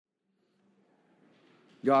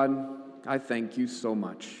God, I thank you so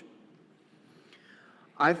much.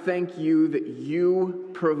 I thank you that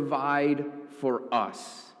you provide for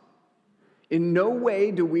us. In no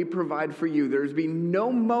way do we provide for you. There's been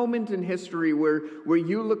no moment in history where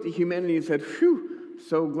you looked at humanity and said, "Phew,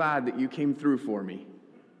 so glad that you came through for me."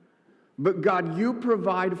 But God, you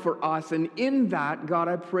provide for us, and in that, God,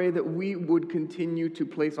 I pray that we would continue to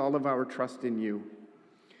place all of our trust in you.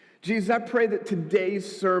 Jesus, I pray that today's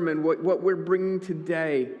sermon, what we're bringing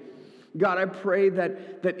today, God, I pray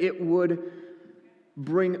that it would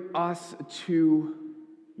bring us to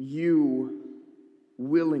you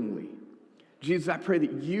willingly. Jesus, I pray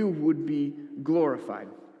that you would be glorified.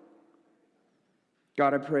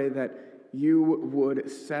 God, I pray that you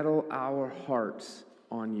would settle our hearts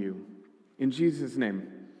on you. In Jesus' name,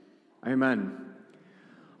 amen.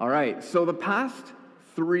 All right, so the past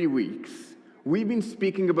 3 weeks, we've been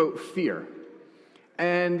speaking about fear.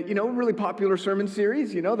 And, really popular sermon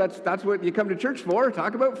series, that's what you come to church for,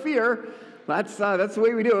 talk about fear. That's the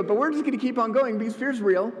way we do it. But we're just going to keep on going because fear's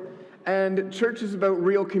real. And church is about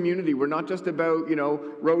real community. We're not just about,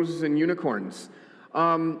 roses and unicorns.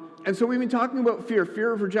 And so we've been talking about fear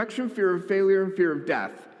of rejection, fear of failure, and fear of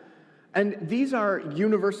death. And these are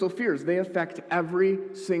universal fears. They affect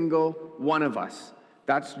every single one of us.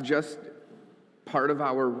 That's just part of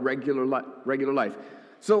our regular life.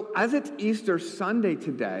 So as it's Easter Sunday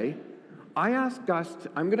today, I'm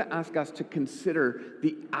going to ask us to consider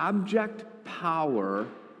the abject power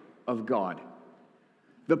of God.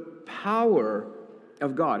 The power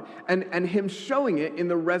of God. And him showing it in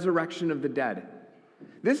the resurrection of the dead.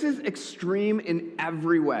 This is extreme in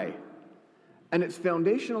every way. And it's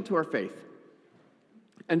foundational to our faith.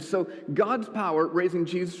 And so God's power raising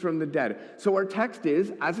Jesus from the dead. So our text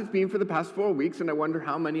is, as it's been for the past 4 weeks, and I wonder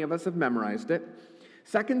how many of us have memorized it,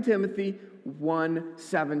 2 Timothy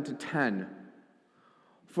 1:7-10.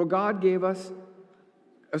 For God gave us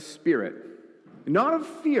a spirit, not of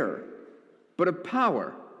fear, but of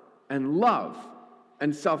power and love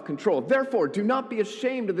and self-control. Therefore, do not be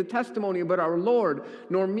ashamed of the testimony about our Lord,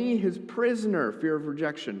 nor me, his prisoner, fear of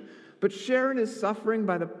rejection, but share in his suffering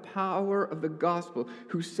by the power of the gospel,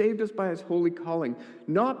 who saved us by his holy calling,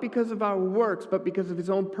 not because of our works, but because of his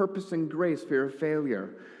own purpose and grace, fear of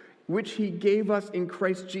failure, which he gave us in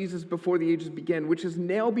Christ Jesus before the ages began, which has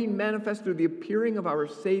now been manifest through the appearing of our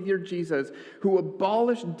Savior Jesus, who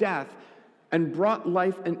abolished death and brought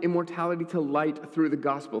life and immortality to light through the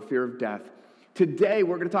gospel, fear of death. Today,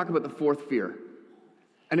 we're going to talk about the fourth fear.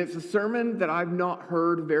 And it's a sermon that I've not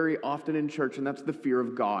heard very often in church, and that's the fear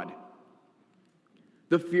of God.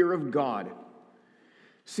 The fear of God.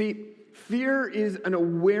 See, fear is an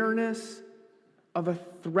awareness of a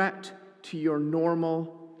threat to your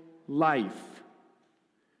normal life.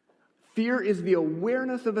 Fear is the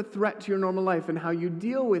awareness of a threat to your normal life, and how you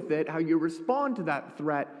deal with it, how you respond to that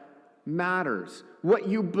threat matters. What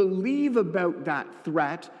you believe about that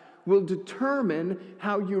threat will determine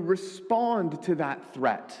how you respond to that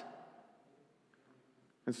threat.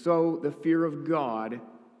 And so the fear of God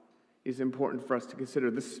is important for us to consider.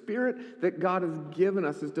 The spirit that God has given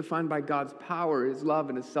us is defined by God's power, his love,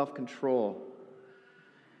 and his self-control.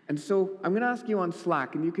 And so I'm going to ask you on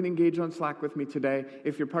Slack, and you can engage on Slack with me today.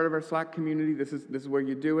 If you're part of our Slack community, this is where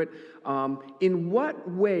you do it. In what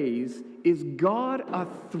ways is God a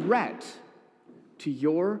threat to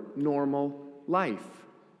your normal life?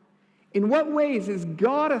 In what ways is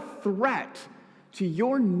God a threat to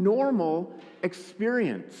your normal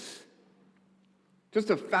experience? Just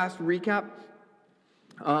a fast recap.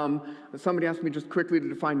 Somebody asked me just quickly to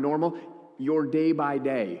define normal. Your day by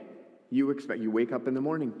day. You wake up in the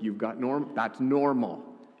morning, you've got that's normal.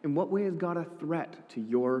 In what way is God a threat to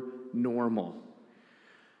your normal?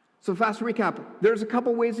 So fast recap, there's a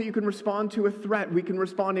couple ways that you can respond to a threat. We can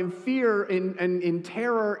respond in fear, in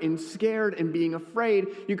terror, in scared, in being afraid.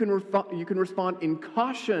 You can respond in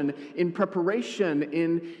caution, in preparation,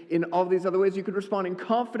 in all these other ways. You can respond in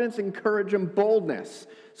confidence, in courage, and boldness.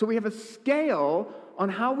 So we have a scale on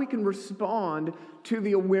how we can respond to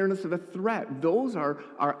the awareness of a threat. Those are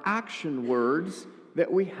our action words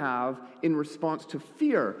that we have in response to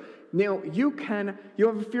fear. Now, you have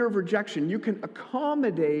a fear of rejection. You can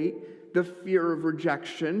accommodate the fear of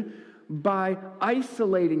rejection by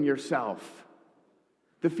isolating yourself.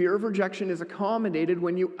 The fear of rejection is accommodated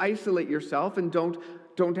when you isolate yourself and don't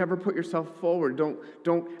ever put yourself forward.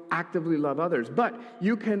 Don't actively love others. But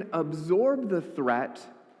you can absorb the threat,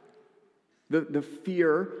 the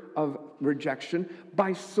fear of rejection,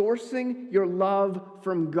 by sourcing your love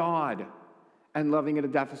from God and loving at a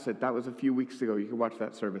deficit. That was a few weeks ago. You can watch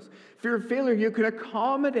that service. Fear of failure, you can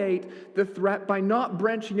accommodate the threat by not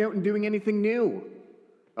branching out and doing anything new.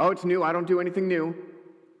 Oh, it's new. I don't do anything new.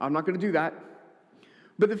 I'm not going to do that.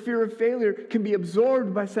 But the fear of failure can be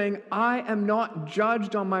absorbed by saying, I am not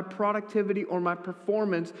judged on my productivity or my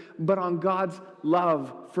performance, but on God's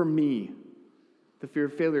love for me. The fear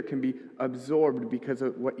of failure can be absorbed because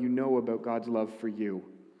of what you know about God's love for you.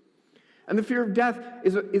 And the fear of death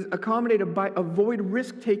is accommodated by avoid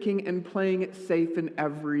risk-taking and playing it safe in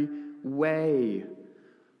every way.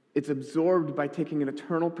 It's absorbed by taking an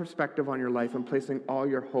eternal perspective on your life and placing all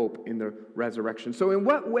your hope in the resurrection. So in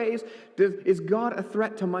what ways is God a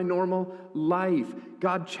threat to my normal life?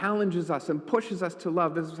 God challenges us and pushes us to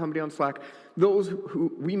love. This is somebody on Slack. Those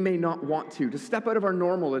who we may not want to step out of our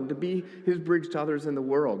normal and to be his bridge to others in the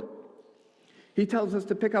world. He tells us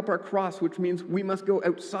to pick up our cross, which means we must go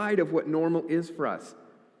outside of what normal is for us.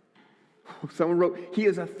 Someone wrote, he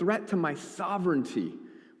is a threat to my sovereignty.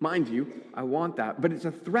 Mind you, I want that, but it's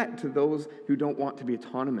a threat to those who don't want to be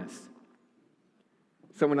autonomous.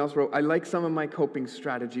 Someone else wrote, I like some of my coping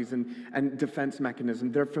strategies and defense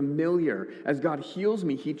mechanisms. They're familiar. As God heals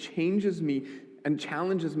me, he changes me and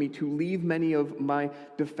challenges me to leave many of my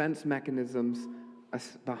defense mechanisms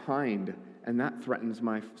behind, and that threatens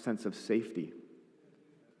my sense of safety.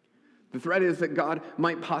 The threat is that God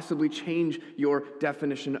might possibly change your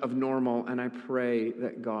definition of normal, and I pray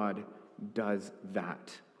that God does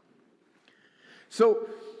that. So,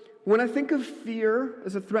 when I think of fear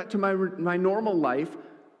as a threat to my normal life,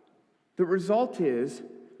 the result is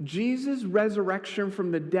Jesus' resurrection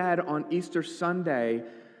from the dead on Easter Sunday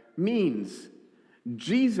means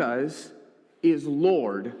Jesus is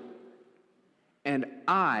Lord and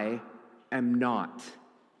I am not.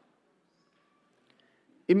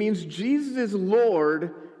 It means Jesus is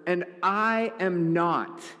Lord and I am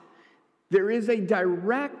not. There is a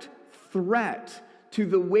direct threat to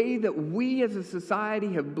the way that we as a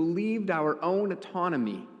society have believed our own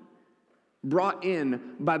autonomy, brought in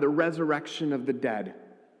by the resurrection of the dead.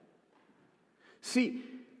 See,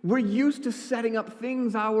 we're used to setting up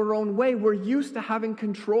things our own way. We're used to having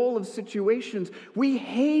control of situations. We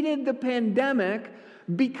hated the pandemic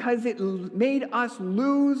because it made us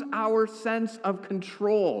lose our sense of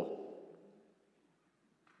control.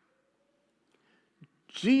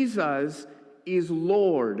 Jesus is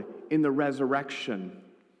Lord in the resurrection,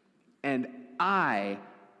 and I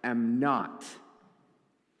am not.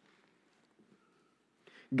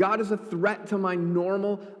 God is a threat to my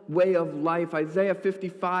normal way of life. Isaiah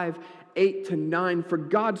 55, 8-9. For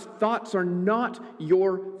God's thoughts are not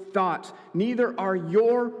your thoughts, neither are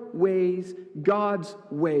your ways God's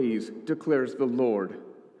ways, declares the Lord.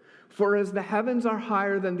 For as the heavens are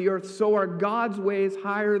higher than the earth, so are God's ways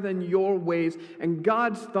higher than your ways, and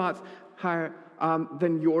God's thoughts higher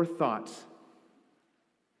than your thoughts.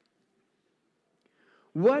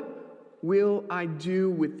 What will I do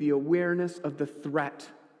with the awareness of the threat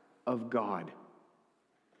of God?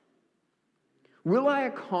 Will I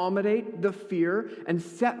accommodate the fear and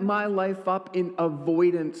set my life up in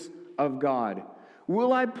avoidance of God?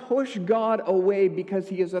 Will I push God away because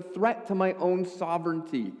he is a threat to my own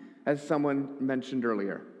sovereignty, as someone mentioned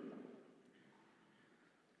earlier?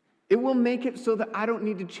 It will make it so that I don't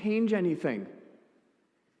need to change anything.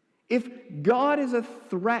 If God is a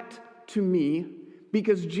threat to me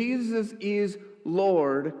because Jesus is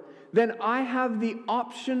Lord, then I have the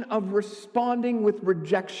option of responding with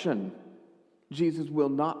rejection. Jesus will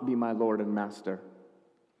not be my Lord and Master.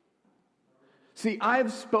 See, I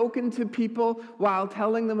have spoken to people while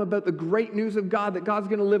telling them about the great news of God, that God's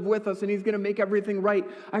going to live with us and he's going to make everything right.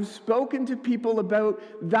 I've spoken to people about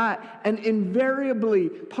that, and invariably,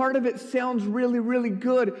 part of it sounds really, really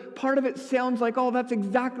good. Part of it sounds like, oh, that's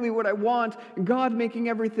exactly what I want, God making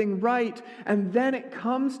everything right. And then it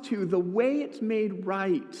comes to the way it's made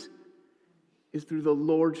right is through the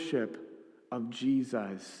lordship of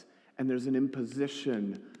Jesus. And there's an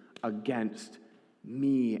imposition against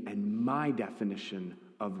me and my definition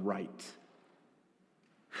of right.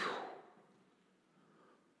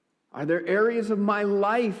 Are there areas of my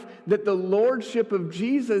life that the lordship of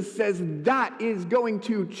Jesus says that is going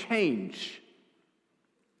to change?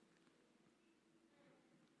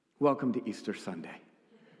 Welcome to Easter Sunday.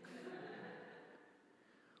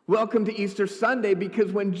 Welcome to Easter Sunday,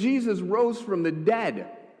 because when Jesus rose from the dead,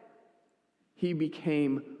 he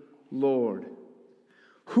became Lord.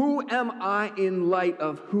 Who am I in light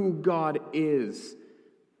of who God is?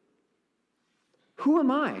 Who am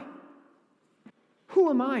I? Who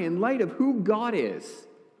am I in light of who God is?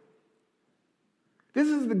 This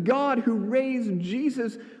is the God who raised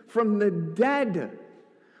Jesus from the dead.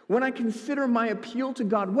 When I consider my appeal to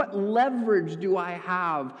God, what leverage do I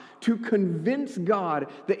have to convince God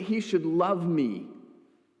that he should love me?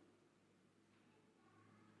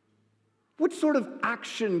 What sort of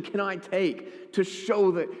action can I take to show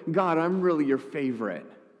that, God, I'm really your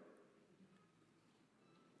favorite?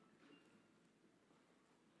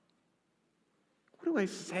 What do I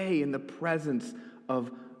say in the presence of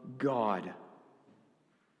God?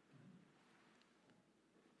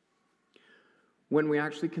 When we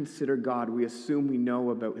actually consider God, we assume we know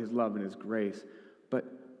about his love and his grace. But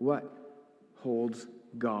what holds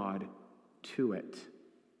God to it?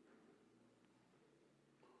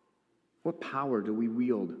 What power do we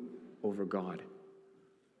wield over God?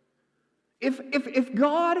 If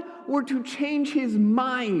God were to change his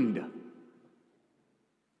mind,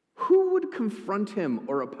 who would confront him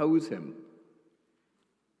or oppose him?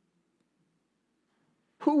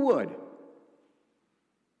 Who would?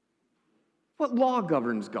 What law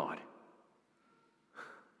governs God?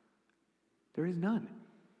 There is none.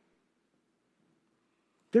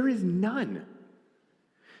 There is none.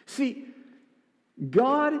 See,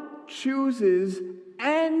 God chooses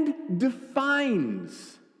and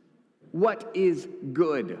defines what is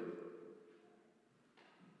good.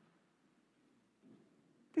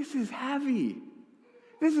 This is heavy.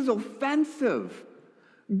 This is offensive.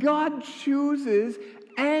 God chooses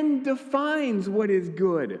and defines what is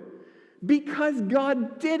good. Because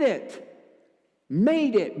God did it,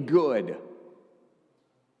 made it good.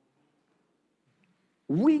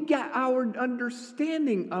 We get our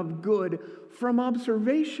understanding of good from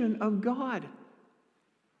observation of God.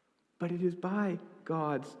 But it is by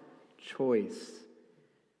God's choice.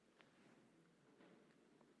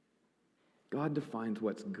 God defines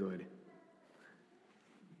what's good.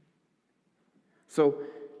 So,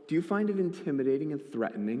 do you find it intimidating and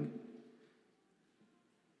threatening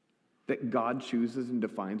that God chooses and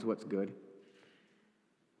defines what's good?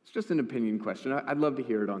 It's just an opinion question. I'd love to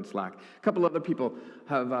hear it on Slack. A couple other people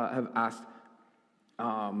have asked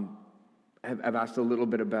a little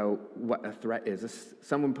bit about what a threat is.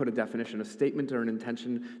 Someone put a definition: a statement or an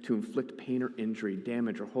intention to inflict pain or injury,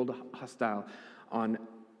 damage, or hold hostile on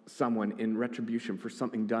someone in retribution for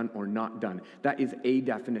something done or not done. That is a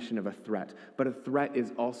definition of a threat. But a threat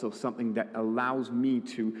is also something that allows me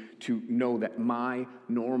to know that my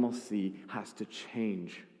normalcy has to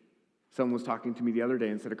change. Someone was talking to me the other day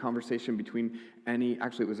and said a conversation between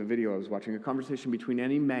actually it was a video I was watching, a conversation between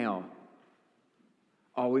any male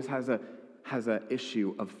always has a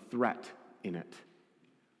issue of threat in it.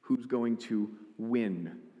 Who's going to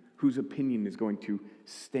win? Whose opinion is going to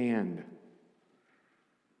stand?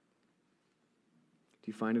 Do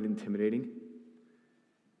you find it intimidating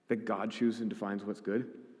that God chooses and defines what's good?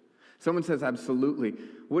 Someone says, absolutely.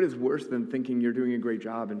 What is worse than thinking you're doing a great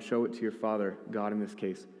job and show it to your Father, God in this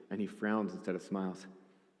case, and he frowns instead of smiles?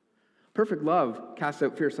 Perfect love casts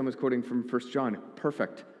out fear. Someone's quoting from 1 John.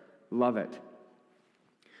 Perfect. Love it.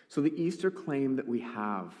 So the Easter claim that we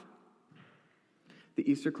have,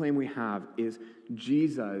 is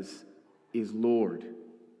Jesus is Lord.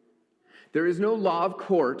 There is no law of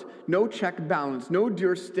court, no check balance, no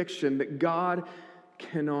jurisdiction that God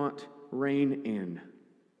cannot reign in.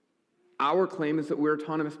 Our claim is that we're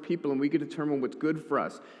autonomous people and we can determine what's good for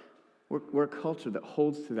us. We're a culture that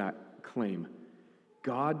holds to that claim.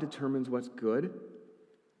 God determines what's good.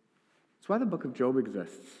 That's why the book of Job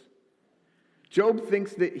exists. Job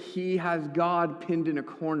thinks that he has God pinned in a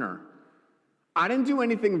corner. I didn't do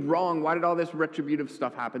anything wrong. Why did all this retributive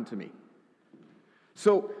stuff happen to me?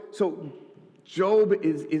 So Job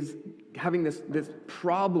is having this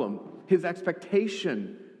problem. His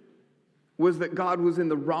expectation was that God was in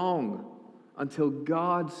the wrong until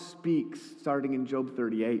God speaks, starting in Job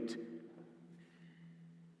 38.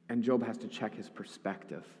 And Job has to check his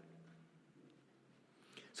perspective.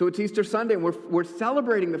 So it's Easter Sunday, and we're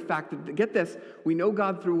celebrating the fact that, get this, we know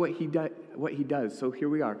God through what he does. So here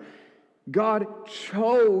we are. God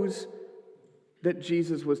chose that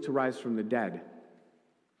Jesus was to rise from the dead.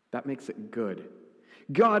 That makes it good.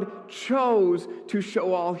 God chose to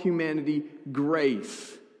show all humanity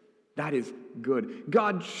grace. That is good.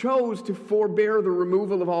 God chose to forbear the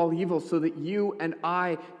removal of all evil so that you and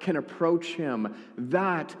I can approach him.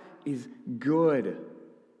 That is good.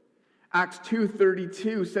 Acts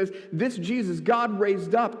 2:32 says, this Jesus God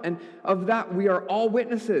raised up, and of that we are all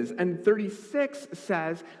witnesses. And 36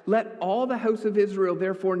 says, let all the house of Israel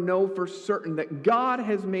therefore know for certain that God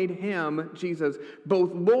has made him, Jesus,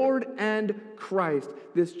 both Lord and Christ,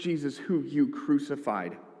 this Jesus who you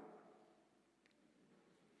crucified.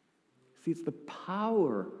 See, it's the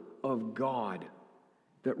power of God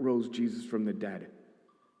that rose Jesus from the dead.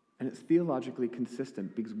 And it's theologically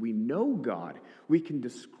consistent because we know God. We can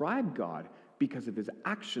describe God because of his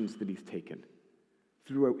actions that he's taken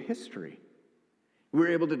throughout history.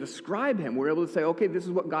 We're able to describe him. We're able to say, okay, this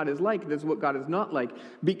is what God is like, this is what God is not like,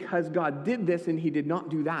 because God did this and he did not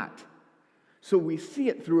do that. So we see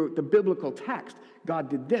it throughout the biblical text. God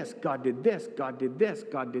did this, God did this, God did this,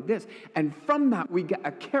 God did this. And from that, we get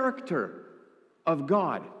a character of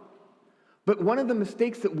God. But one of the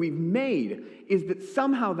mistakes that we've made is that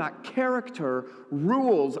somehow that character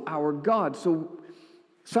rules our God. So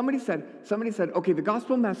somebody said, okay, the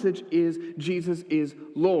gospel message is Jesus is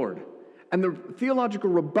Lord. And the theological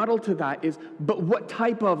rebuttal to that is, but what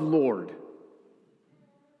type of Lord?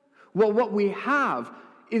 Well, what we have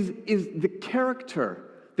is the character.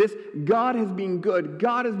 This God has been good,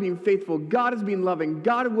 God has been faithful, God has been loving,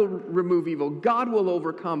 God will remove evil, God will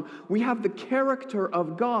overcome. We have the character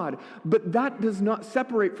of God, but that does not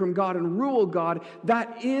separate from God and rule God.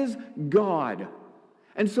 That is God.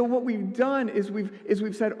 And so what we've done is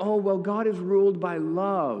we've said, oh, well, God is ruled by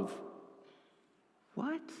love.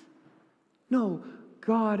 What? No,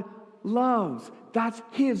 God loves. That's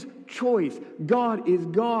his choice. God is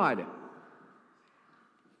God.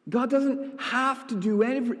 God doesn't have to do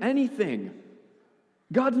anything.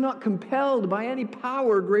 God's not compelled by any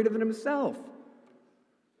power greater than himself.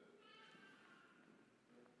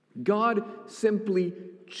 God simply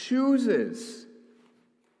chooses.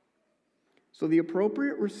 So the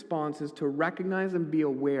appropriate response is to recognize and be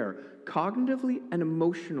aware, cognitively and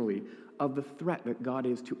emotionally, of the threat that God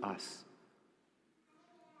is to us.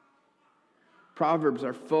 Proverbs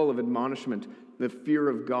are full of admonishment, the fear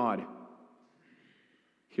of God.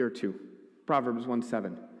 Here too, Proverbs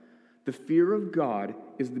 1:7. The fear of God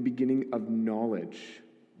is the beginning of knowledge.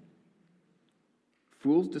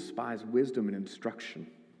 Fools despise wisdom and instruction.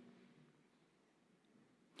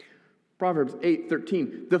 Proverbs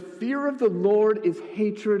 8:13. The fear of the Lord is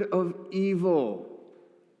hatred of evil.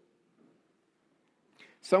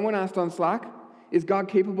 Someone asked on Slack, is God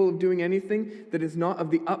capable of doing anything that is not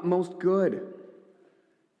of the utmost good?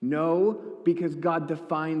 No, because God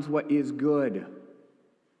defines what is good.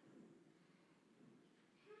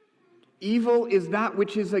 Evil is that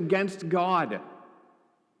which is against God.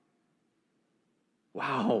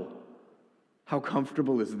 Wow, how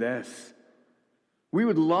comfortable is this? We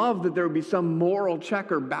would love that there would be some moral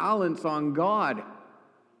check or balance on God,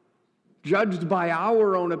 judged by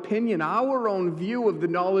our own opinion, our own view of the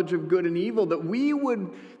knowledge of good and evil, that we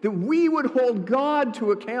would hold God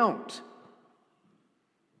to account.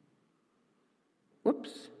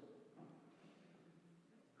 Whoops.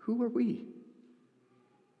 Who are we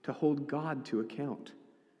to hold God to account?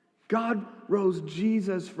 God rose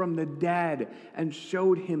Jesus from the dead and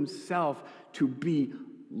showed himself to be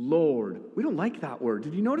Lord. We don't like that word.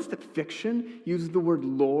 Did you notice that fiction uses the word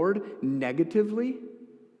Lord negatively?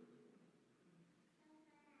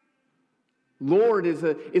 Lord is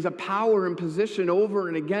a power and position over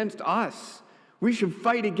and against us. We should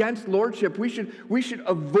fight against lordship. We should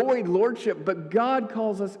avoid lordship, but God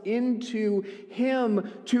calls us into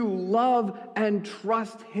him to love and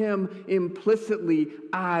trust him implicitly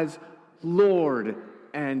as Lord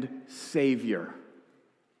and Savior.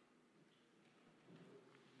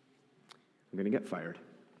 I'm going to get fired.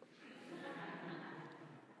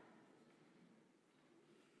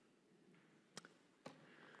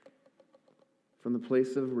 From the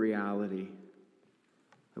place of reality,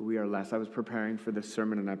 that we are less. I was preparing for this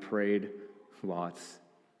sermon and I prayed lots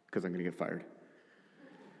because I'm going to get fired.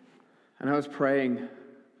 And I was praying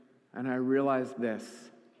and I realized this.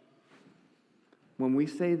 When we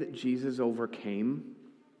say that Jesus overcame,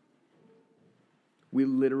 we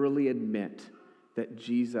literally admit that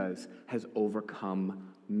Jesus has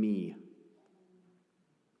overcome me.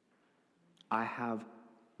 I have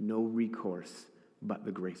no recourse but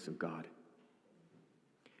the grace of God.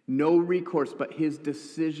 No recourse but his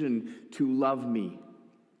decision to love me.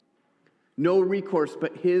 No recourse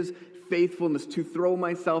but his faithfulness to throw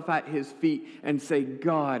myself at his feet and say,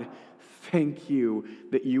 God, thank you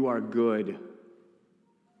that you are good.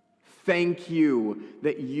 Thank you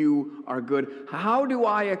that you are good. How do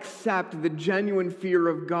I accept the genuine fear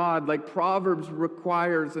of God like Proverbs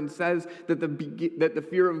requires and says that the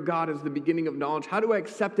fear of God is the beginning of knowledge? How do I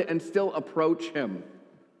accept it and still approach him?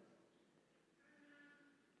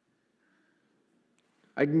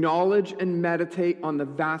 Acknowledge and meditate on the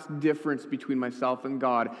vast difference between myself and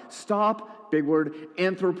God. Stop, big word,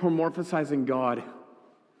 anthropomorphizing God.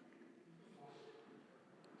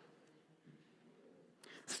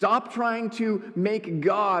 Stop trying to make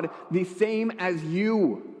God the same as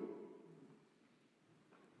you.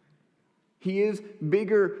 He is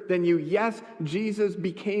bigger than you. Yes, Jesus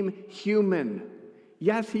became human.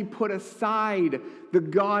 Yes, he put aside the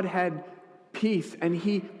Godhead peace, and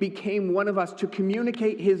he became one of us to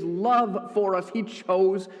communicate his love for us. He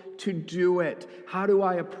chose to do it. How do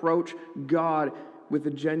I approach God? With a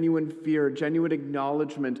genuine fear, genuine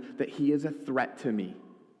acknowledgement that he is a threat to me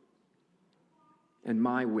and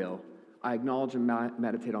my will. I acknowledge and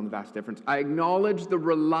meditate on the vast difference. I acknowledge the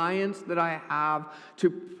reliance that I have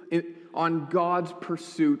on God's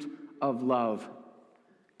pursuit of love.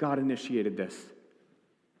 God initiated this.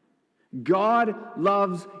 God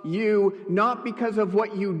loves you not because of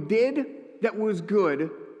what you did that was good,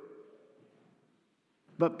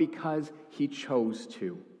 but because he chose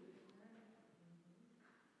to.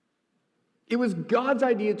 It was God's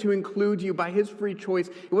idea to include you by his free choice.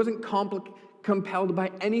 It wasn't compelled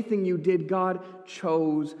by anything you did. God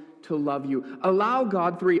chose to love you. Allow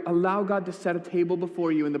God to set a table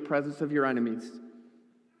before you in the presence of your enemies.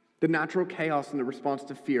 The natural chaos and the response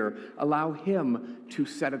to fear. Allow him to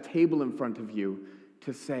set a table in front of you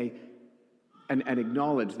to say and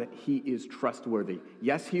acknowledge that he is trustworthy.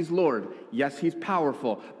 Yes, he's Lord. Yes, he's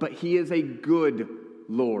powerful. But he is a good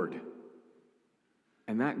Lord.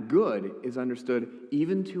 And that good is understood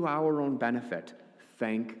even to our own benefit.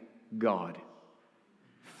 Thank God.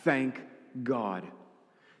 Thank God.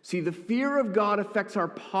 See, the fear of God affects our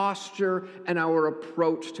posture and our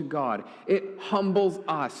approach to God. It humbles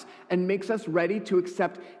us and makes us ready to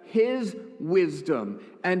accept his wisdom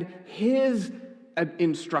and his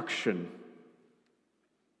instruction.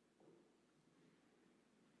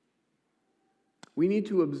 We need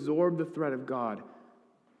to absorb the threat of God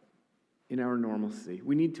in our normalcy.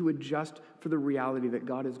 We need to adjust for the reality that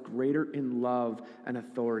God is greater in love and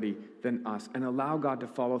authority than us, and allow God to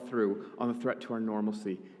follow through on the threat to our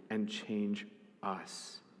normalcy and change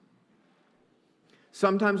us.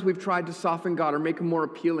 Sometimes we've tried to soften God or make him more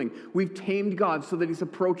appealing. We've tamed God so that he's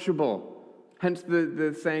approachable. Hence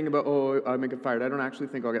the saying about, I may get fired. I don't actually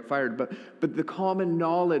think I'll get fired. But the common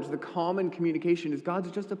knowledge, the common communication is God's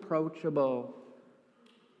just approachable.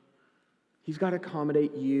 He's got to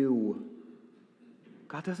accommodate you.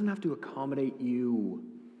 God doesn't have to accommodate you.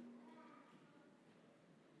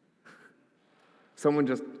 Someone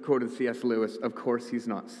just quoted C.S. Lewis, of course he's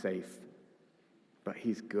not safe, but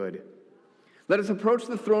he's good. Let us approach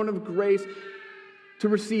the throne of grace to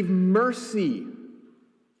receive mercy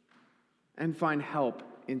and find help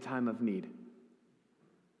in time of need.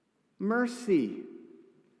 Mercy.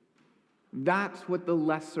 That's what the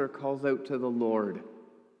lesser calls out to the Lord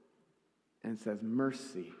and says,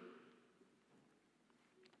 mercy.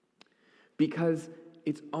 Because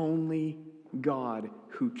it's only God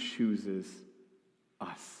who chooses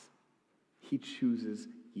us. He chooses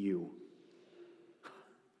you.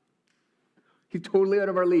 He's totally out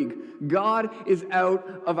of our league. God is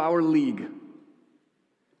out of our league.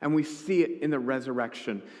 And we see it in the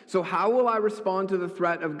resurrection. So how will I respond to the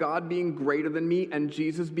threat of God being greater than me and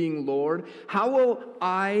Jesus being Lord? How will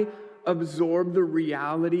I absorb the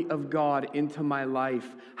reality of God into my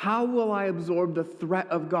life? How will I absorb the threat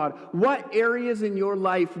of God? What areas in your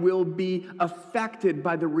life will be affected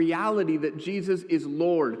by the reality that Jesus is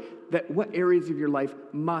Lord? What areas of your life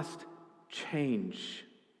must change?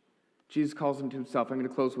 Jesus calls him to himself. I'm going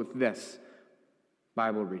to close with this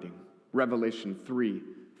Bible reading. Revelation 3,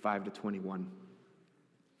 5-21.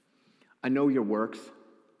 I know your works.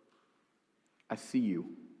 I see you.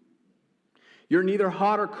 You're neither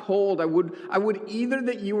hot or cold. I would either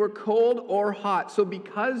that you were cold or hot. So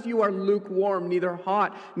because you are lukewarm, neither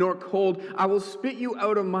hot nor cold, I will spit you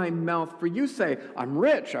out of my mouth. For you say, I'm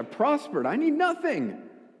rich, I've prospered, I need nothing.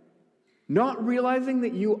 Not realizing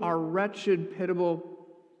that you are wretched, pitiable,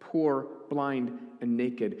 poor, blind, and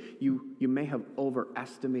naked. You may have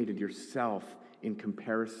overestimated yourself in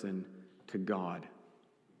comparison to God.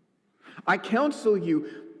 I counsel you,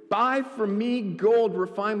 buy from me gold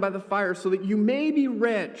refined by the fire so that you may be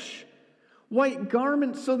rich, white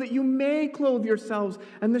garments so that you may clothe yourselves,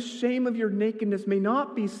 and the shame of your nakedness may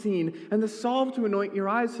not be seen, and the salve to anoint your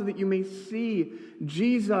eyes so that you may see.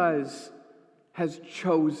 Jesus has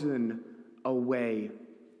chosen a way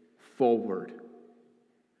forward.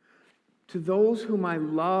 To those whom I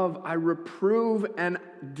love, I reprove and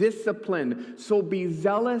discipline, so be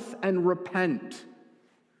zealous and repent.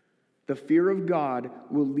 The fear of God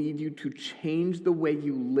will lead you to change the way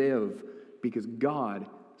you live because God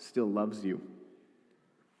still loves you.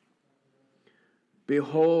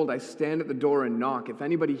 Behold, I stand at the door and knock. If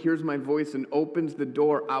anybody hears my voice and opens the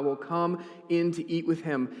door, I will come in to eat with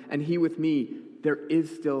him and he with me. There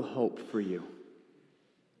is still hope for you.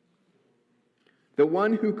 The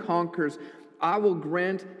one who conquers, I will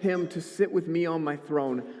grant him to sit with me on my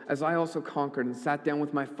throne, as I also conquered and sat down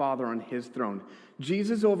with my Father on his throne.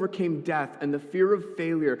 Jesus overcame death and the fear of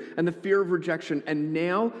failure and the fear of rejection, and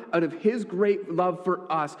now, out of his great love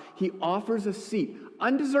for us, he offers a seat,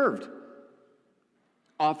 undeserved,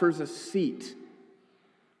 offers a seat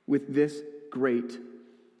with this great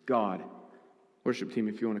God. Worship team,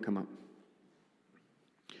 if you want to come up.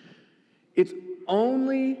 It's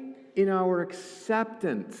only in our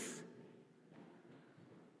acceptance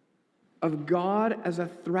of God as a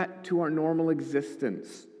threat to our normal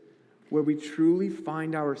existence where we truly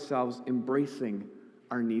find ourselves embracing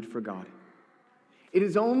our need for God. It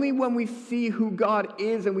is only when we see who God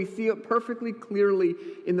is, and we see it perfectly clearly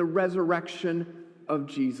in the resurrection of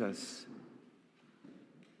Jesus.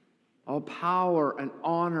 All power and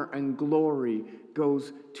honor and glory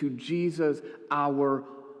goes to Jesus, our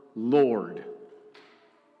Lord.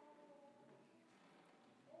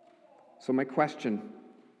 So my question: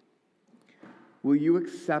 will you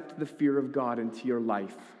accept the fear of God into your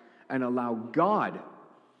life and allow God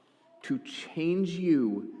to change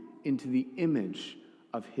you into the image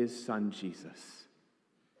of his Son, Jesus?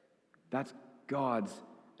 That's God's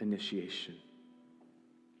initiation.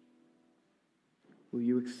 Will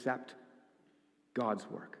you accept God's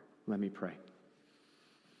work? Let me pray.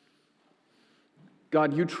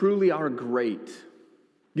 God, you truly are great.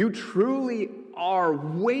 You truly are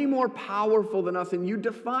way more powerful than us, and you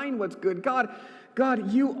define what's good.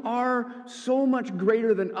 God, you are so much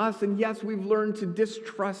greater than us, and yes, we've learned to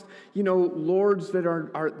distrust, lords that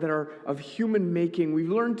are of human making. We've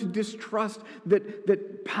learned to distrust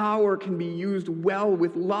that power can be used well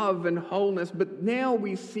with love and wholeness, but now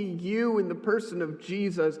we see you in the person of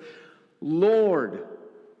Jesus, Lord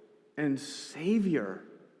and Savior,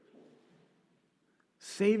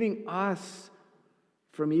 saving us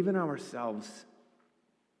from even ourselves.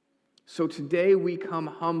 So today we come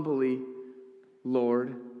humbly,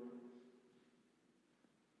 Lord,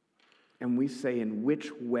 and we say, in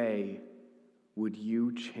which way would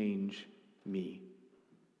you change me?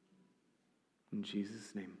 In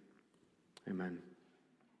Jesus' name, amen.